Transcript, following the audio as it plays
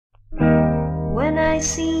I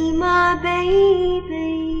see my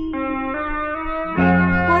baby,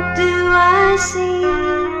 what do I see?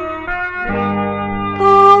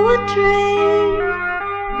 Poetry,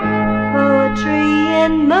 poetry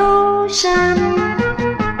in motion,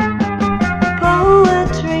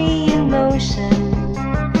 poetry in motion,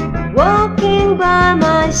 walking by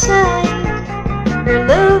my side. Her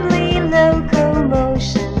lovely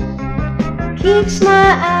locomotion keeps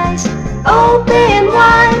my eyes open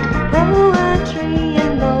wide. Poetry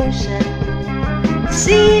in motion,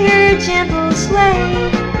 see her gentle sway,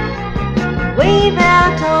 wave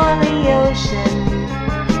out on the ocean,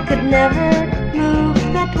 could never move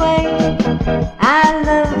that way. I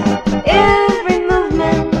love every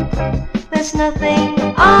movement, there's nothing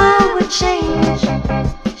I would change.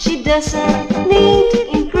 She doesn't need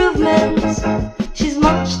improvements, she's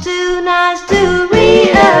much too nice to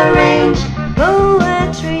rearrange.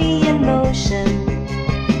 Poetry in motion,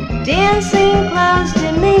 dancing close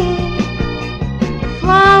to me,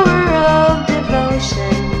 flower of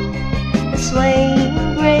devotion, swaying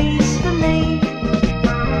gracefully.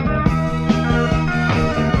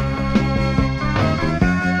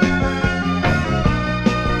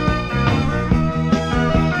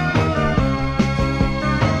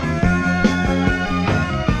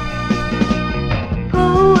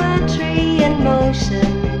 Poetry in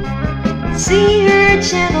motion, see her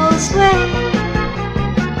gentle sway,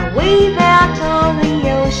 wave out on the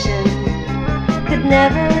ocean, could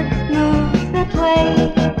never move that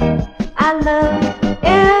way. I love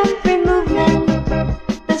every movement,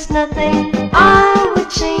 there's nothing I would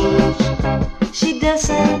change. She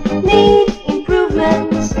doesn't need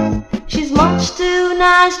improvements, she's much too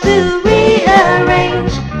nice to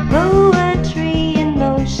rearrange. Poetry in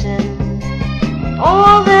motion,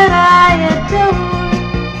 all that I adore,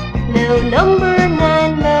 no number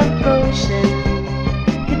 9 love potion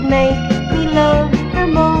could make